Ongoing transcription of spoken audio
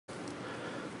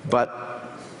But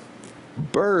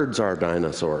birds are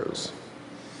dinosaurs.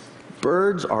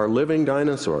 Birds are living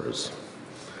dinosaurs.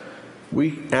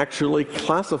 We actually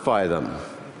classify them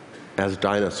as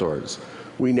dinosaurs.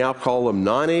 We now call them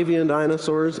non-avian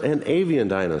dinosaurs and avian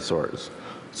dinosaurs.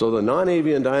 So the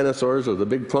non-avian dinosaurs are the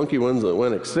big clunky ones that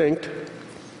went extinct.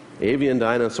 Avian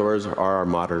dinosaurs are our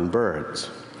modern birds.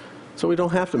 So we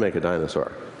don't have to make a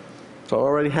dinosaur. So I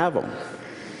already have them.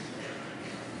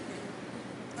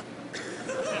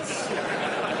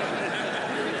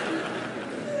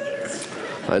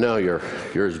 I know you're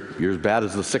as bad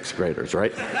as the sixth graders,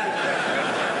 right?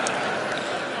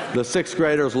 The sixth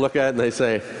graders look at it and they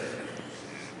say,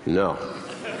 no.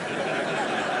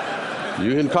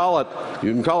 You can call it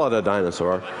a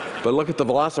dinosaur, but look at the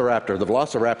velociraptor. The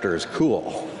velociraptor is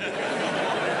cool.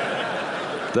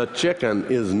 The chicken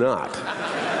is not.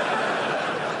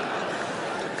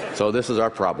 So this is our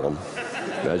problem,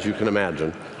 as you can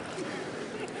imagine.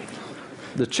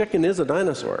 The chicken is a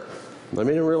dinosaur. I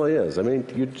mean, it really is. I mean,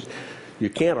 you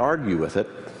can't argue with it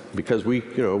because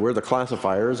we're the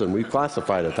classifiers and we've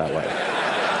classified it that way.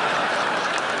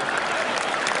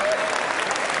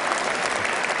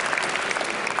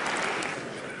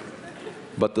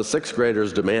 But the sixth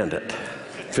graders demand it.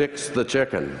 Fix the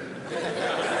chicken.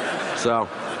 So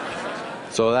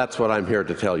that's what I'm here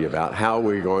to tell you about, how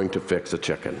we're going to fix a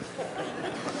chicken.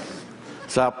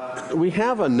 So we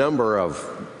have a number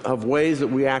of ways that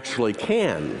we actually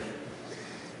can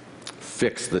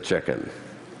fix the chicken.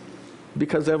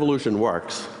 Because evolution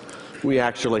works, we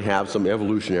actually have some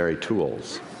evolutionary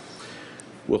tools.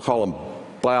 We'll call them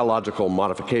biological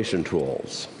modification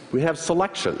tools. We have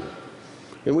selection.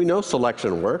 And we know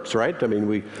selection works, right? I mean,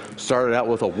 we started out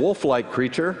with a wolf-like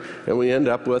creature, and we end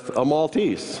up with a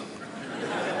Maltese.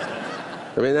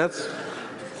 I mean, that's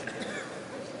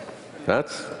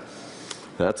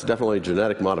definitely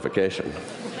genetic modification.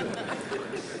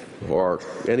 Or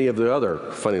any of the other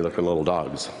funny-looking little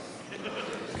dogs.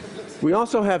 We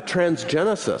also have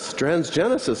transgenesis.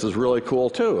 Transgenesis is really cool,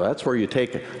 too. That's where you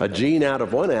take a gene out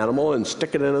of one animal and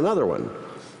stick it in another one.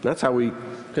 That's how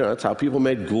that's how people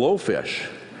made glowfish.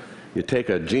 You take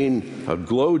a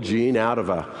glow gene out of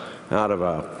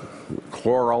a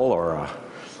coral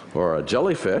or a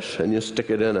jellyfish, and you stick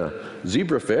it in a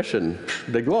zebrafish, and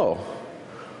they glow.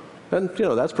 And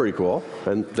that's pretty cool.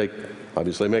 And they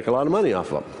obviously make a lot of money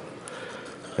off of them.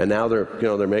 And now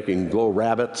they're making glow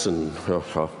rabbits and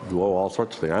glow all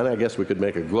sorts of things. I guess we could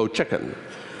make a glow chicken.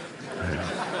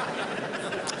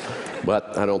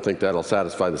 But I don't think that'll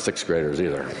satisfy the sixth graders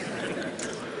either.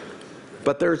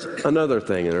 But there's another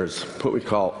thing, and there's what we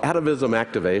call atavism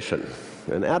activation.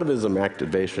 And atavism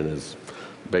activation is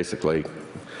basically,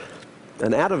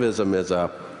 an atavism is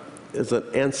an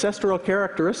ancestral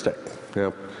characteristic.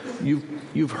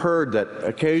 You've heard that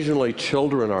occasionally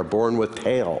children are born with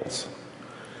tails.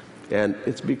 And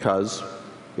it's because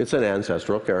it's an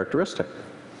ancestral characteristic.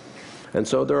 And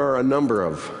so there are a number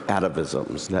of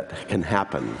atavisms that can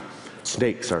happen.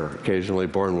 Snakes are occasionally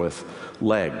born with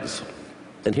legs.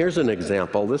 And here's an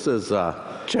example. This is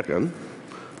a chicken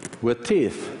with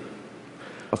teeth.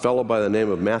 A fellow by the name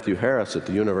of Matthew Harris at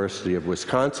the University of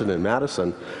Wisconsin in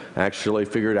Madison actually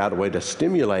figured out a way to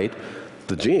stimulate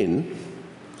the gene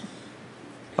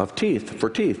of teeth, for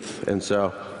teeth, and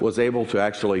so was able to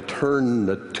actually turn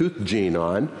the tooth gene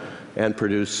on and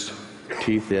produce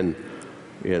teeth in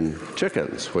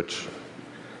chickens, which,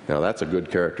 now that's a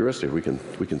good characteristic. We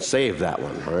can save that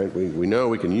one, right? We know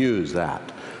we can use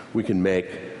that. We can make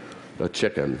a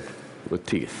chicken with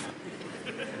teeth.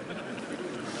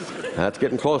 That's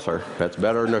getting closer. That's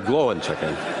better than a glowing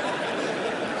chicken.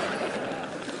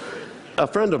 A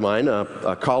friend of mine,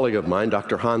 a colleague of mine,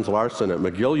 Dr. Hans Larson at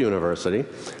McGill University,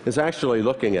 is actually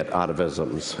looking at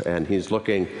atavisms, and he's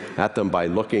looking at them by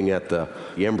looking at the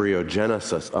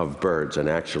embryogenesis of birds and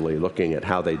actually looking at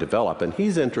how they develop. And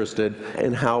he's interested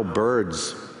in how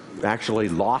birds actually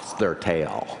lost their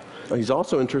tail. He's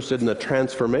also interested in the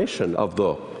transformation of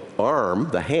the arm,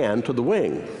 the hand, to the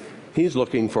wing. He's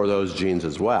looking for those genes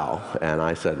as well. And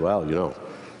I said, well,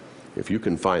 if you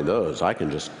can find those, I can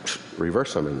just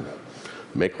reverse them and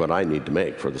make what I need to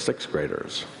make for the sixth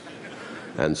graders.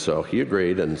 And so he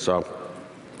agreed, and so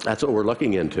that's what we're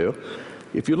looking into.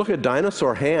 If you look at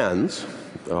dinosaur hands,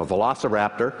 a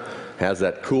velociraptor has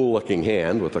that cool-looking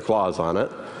hand with the claws on it.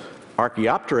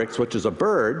 Archaeopteryx, which is a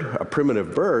bird, a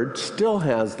primitive bird, still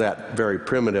has that very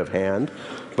primitive hand,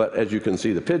 but as you can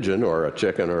see, the pigeon or a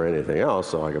chicken or anything else,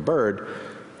 so like a bird,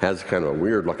 has kind of a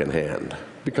weird-looking hand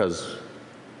because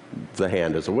the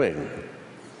hand is a wing.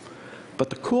 But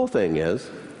the cool thing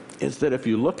is that if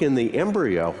you look in the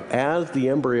embryo, as the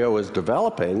embryo is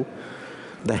developing,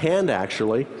 the hand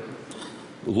actually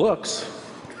looks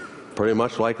pretty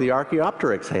much like the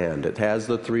Archaeopteryx hand. It has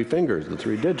the 3 fingers, the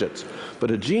 3 digits.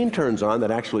 But a gene turns on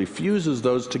that actually fuses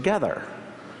those together.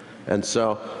 And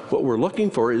so what we're looking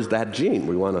for is that gene.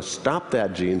 We want to stop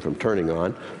that gene from turning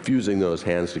on, fusing those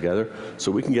hands together,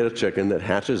 so we can get a chicken that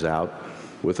hatches out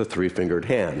with a 3-fingered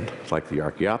hand, like the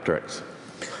Archaeopteryx.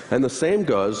 And the same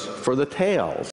goes for the tails.